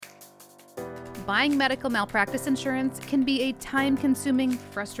Buying medical malpractice insurance can be a time-consuming,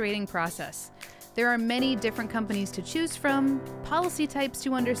 frustrating process. There are many different companies to choose from, policy types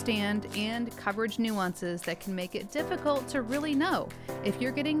to understand, and coverage nuances that can make it difficult to really know if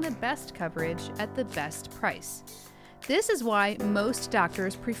you're getting the best coverage at the best price. This is why most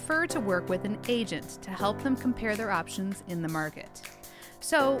doctors prefer to work with an agent to help them compare their options in the market.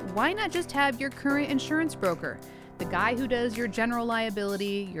 So why not just have your current insurance broker, the guy who does your general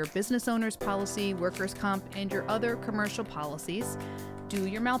liability, your business owner's policy, workers' comp, and your other commercial policies, do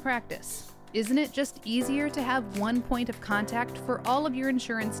your malpractice? Isn't it just easier to have one point of contact for all of your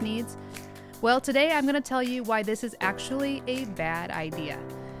insurance needs? Well, today I'm going to tell you why this is actually a bad idea.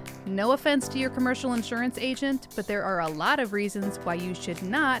 No offense to your commercial insurance agent, but there are a lot of reasons why you should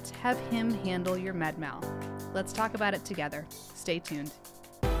not have him handle your med mal. Let's talk about it together. Stay tuned.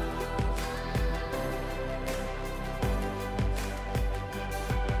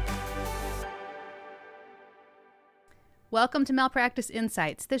 Welcome to Malpractice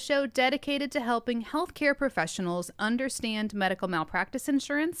Insights, the show dedicated to helping healthcare professionals understand medical malpractice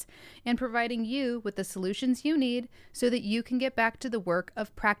insurance and providing you with the solutions you need so that you can get back to the work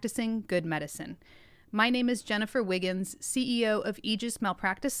of practicing good medicine. My name is Jennifer Wiggins, CEO of Aegis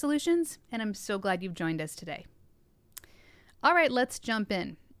Malpractice Solutions, and I'm so glad you've joined us today. All right, let's jump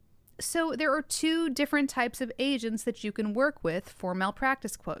in. So there are two different types of agents that you can work with for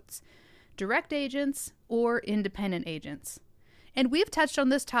malpractice quotes: direct agents or independent agents. And we've touched on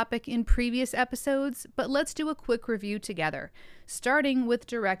this topic in previous episodes, but let's do a quick review together, starting with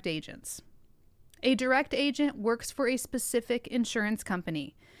direct agents. A direct agent works for a specific insurance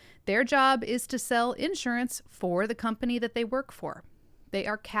company. Their job is to sell insurance for the company that they work for. They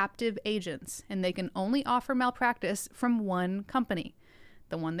are captive agents, and they can only offer malpractice from one company,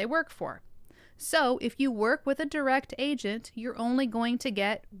 the one they work for. So if you work with a direct agent, you're only going to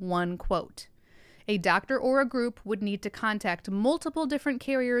get one quote. A doctor or a group would need to contact multiple different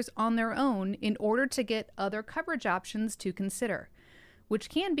carriers on their own in order to get other coverage options to consider, which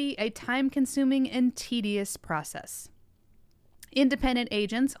can be a time-consuming and tedious process. Independent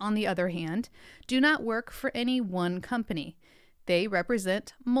agents, on the other hand, do not work for any one company. They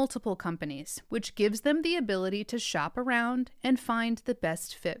represent multiple companies, which gives them the ability to shop around and find the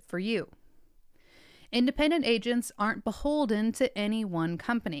best fit for you. Independent agents aren't beholden to any one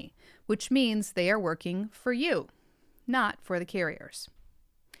company, which means they are working for you, not for the carriers.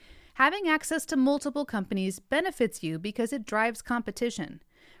 Having access to multiple companies benefits you because it drives competition,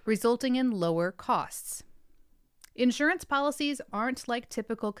 resulting in lower costs. Insurance policies aren't like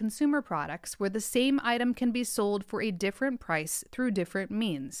typical consumer products where the same item can be sold for a different price through different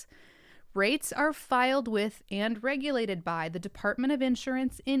means. Rates are filed with and regulated by the Department of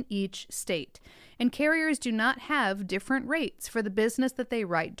Insurance in each state, and carriers do not have different rates for the business that they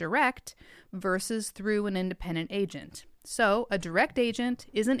write direct versus through an independent agent. So, a direct agent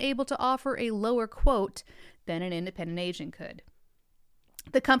isn't able to offer a lower quote than an independent agent could.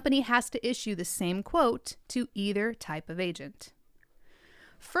 The company has to issue the same quote to either type of agent.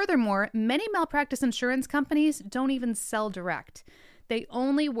 Furthermore, many malpractice insurance companies don't even sell direct. They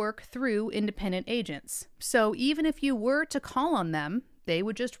only work through independent agents. So even if you were to call on them, they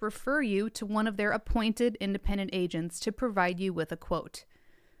would just refer you to one of their appointed independent agents to provide you with a quote.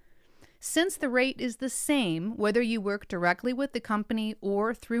 Since the rate is the same whether you work directly with the company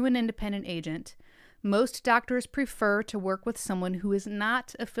or through an independent agent, most doctors prefer to work with someone who is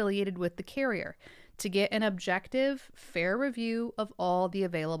not affiliated with the carrier to get an objective, fair review of all the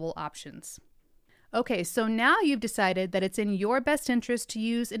available options. Okay, so now you've decided that it's in your best interest to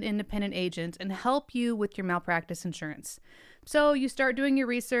use an independent agent and help you with your malpractice insurance. So you start doing your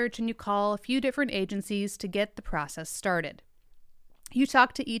research and you call a few different agencies to get the process started. You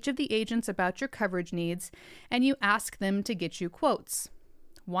talk to each of the agents about your coverage needs and you ask them to get you quotes.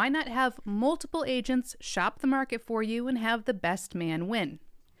 Why not have multiple agents shop the market for you and have the best man win?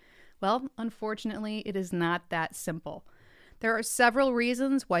 Well, unfortunately, it is not that simple. There are several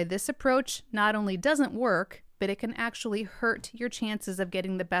reasons why this approach not only doesn't work, but it can actually hurt your chances of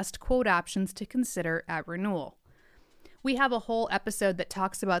getting the best quote options to consider at renewal. We have a whole episode that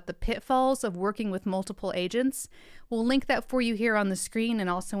talks about the pitfalls of working with multiple agents. We'll link that for you here on the screen and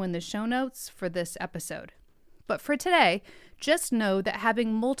also in the show notes for this episode. But for today, just know that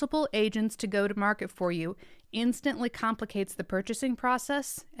having multiple agents to go to market for you instantly complicates the purchasing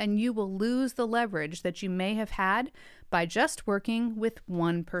process, and you will lose the leverage that you may have had by just working with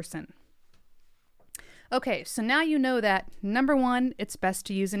one person. Okay, so now you know that number one, it's best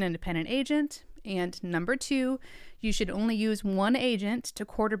to use an independent agent, and number two, you should only use one agent to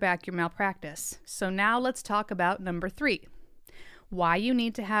quarterback your malpractice. So now let's talk about number three. why you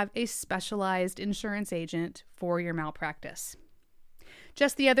need to have a specialized insurance agent for your malpractice.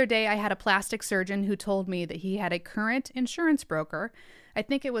 Just the other day, I had a plastic surgeon who told me that he had a current insurance broker, I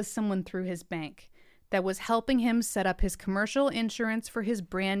think it was someone through his bank, that was helping him set up his commercial insurance for his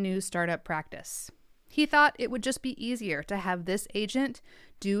brand new startup practice. He thought it would just be easier to have this agent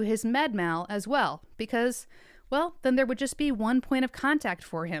do his med-mal as well because, well, then there would just be one point of contact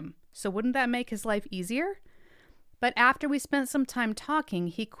for him. So wouldn't that make his life easier? But after we spent some time talking,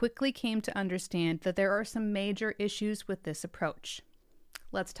 he quickly came to understand that there are some major issues with this approach.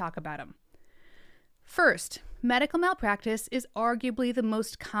 Let's talk about them. First, medical malpractice is arguably the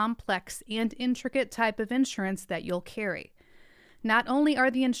most complex and intricate type of insurance that you'll carry. Not only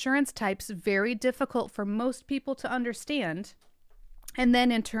are the insurance types very difficult for most people to understand, and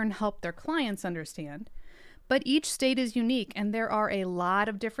then in turn help their clients understand, but each state is unique and there are a lot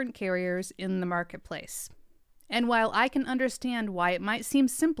of different carriers in the marketplace. And while I can understand why it might seem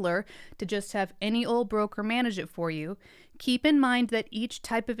simpler to just have any old broker manage it for you, keep in mind that each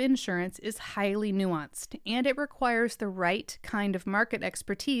type of insurance is highly nuanced and it requires the right kind of market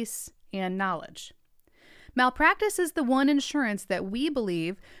expertise and knowledge. Malpractice is the one insurance that we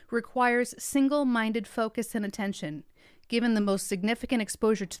believe requires single-minded focus and attention, given the most significant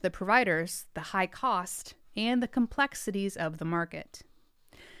exposure to the providers, the high cost, and the complexities of the market.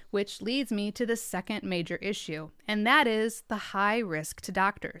 Which leads me to the second major issue, and that is the high risk to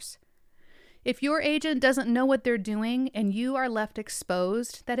doctors. If your agent doesn't know what they're doing and you are left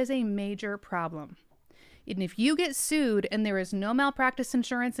exposed, that is a major problem. And if you get sued and there is no malpractice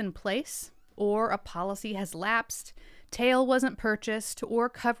insurance in place, or a policy has lapsed, tail wasn't purchased, or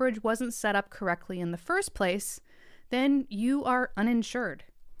coverage wasn't set up correctly in the first place, then you are uninsured.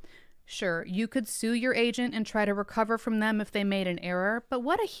 Sure, you could sue your agent and try to recover from them if they made an error, but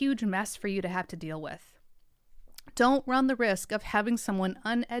what a huge mess for you to have to deal with. Don't run the risk of having someone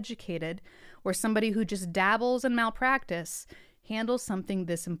uneducated or somebody who just dabbles in malpractice handle something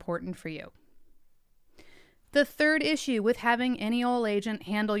this important for you. The third issue with having any old agent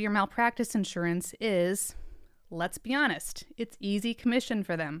handle your malpractice insurance is, let's be honest, it's easy commission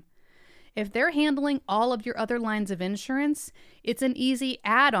for them. If they're handling all of your other lines of insurance, it's an easy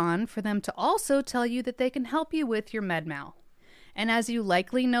add-on for them to also tell you that they can help you with your med-mal. And as you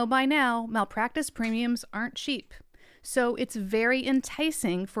likely know by now, malpractice premiums aren't cheap. So it's very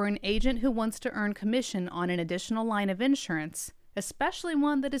enticing for an agent who wants to earn commission on an additional line of insurance, especially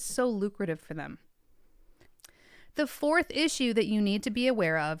one that is so lucrative for them. The fourth issue that you need to be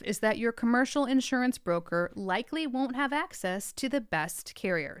aware of is that your commercial insurance broker likely won't have access to the best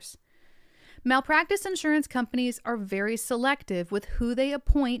carriers. Malpractice insurance companies are very selective with who they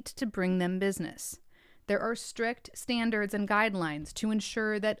appoint to bring them business. There are strict standards and guidelines to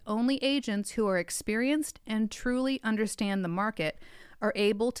ensure that only agents who are experienced and truly understand the market are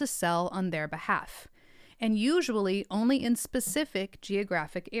able to sell on their behalf, and usually only in specific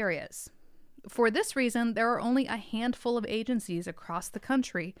geographic areas. For this reason, there are only a handful of agencies across the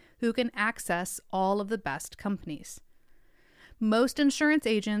country who can access all of the best companies. Most insurance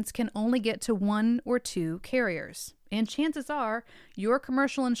agents can only get to one or two carriers, and chances are your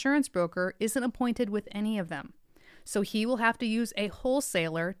commercial insurance broker isn't appointed with any of them, so he will have to use a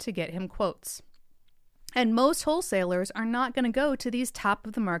wholesaler to get him quotes. And most wholesalers are not going to go to these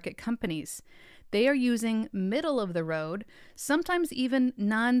top-of-the-market companies. They are using middle-of-the-road, sometimes even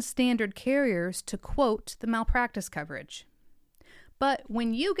non-standard carriers to quote the malpractice coverage. But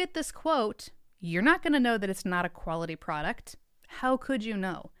when you get this quote, you're not going to know that it's not a quality product. How could you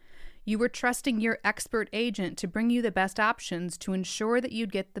know? You were trusting your expert agent to bring you the best options to ensure that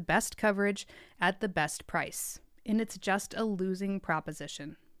you'd get the best coverage at the best price. And it's just a losing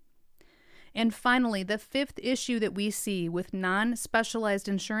proposition. And finally, the fifth issue that we see with non-specialized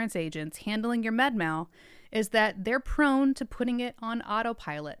insurance agents handling your med-mal is that they're prone to putting it on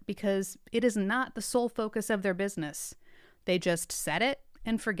autopilot because it is not the sole focus of their business. They just set it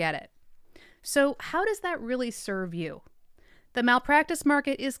and forget it. So how does that really serve you? The malpractice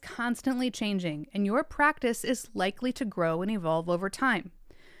market is constantly changing, and your practice is likely to grow and evolve over time.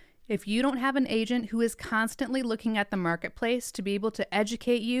 If you don't have an agent who is constantly looking at the marketplace to be able to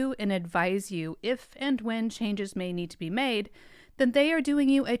educate you and advise you if and when changes may need to be made, then they are doing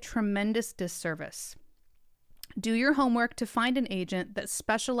you a tremendous disservice. Do your homework to find an agent that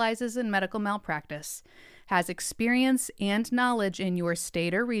specializes in medical malpractice, has experience and knowledge in your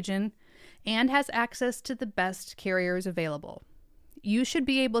state or region, and has access to the best carriers available. You should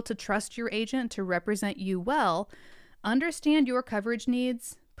be able to trust your agent to represent you well, understand your coverage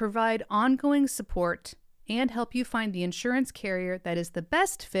needs, provide ongoing support, and help you find the insurance carrier that is the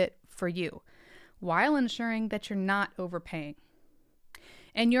best fit for you, while ensuring that you're not overpaying.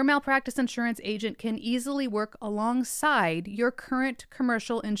 And your malpractice insurance agent can easily work alongside your current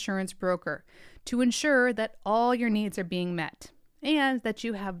commercial insurance broker to ensure that all your needs are being met and that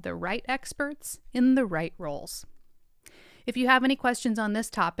you have the right experts in the right roles. If you have any questions on this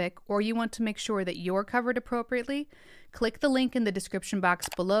topic or you want to make sure that you're covered appropriately, click the link in the description box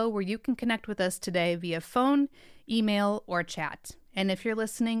below where you can connect with us today via phone, email, or chat. And if you're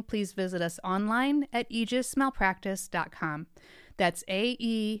listening, please visit us online at aegismalpractice.com. That's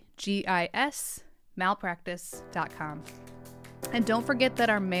AEGIS malpractice.com. And don't forget that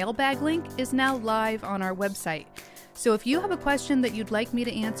our mailbag link is now live on our website. So if you have a question that you'd like me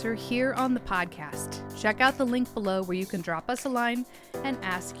to answer here on the podcast, check out the link below where you can drop us a line and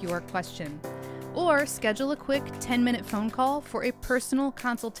ask your question. Or schedule a quick 10-minute phone call for a personal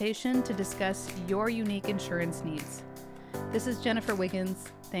consultation to discuss your unique insurance needs. This is Jennifer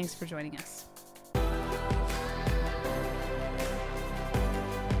Wiggins. Thanks for joining us.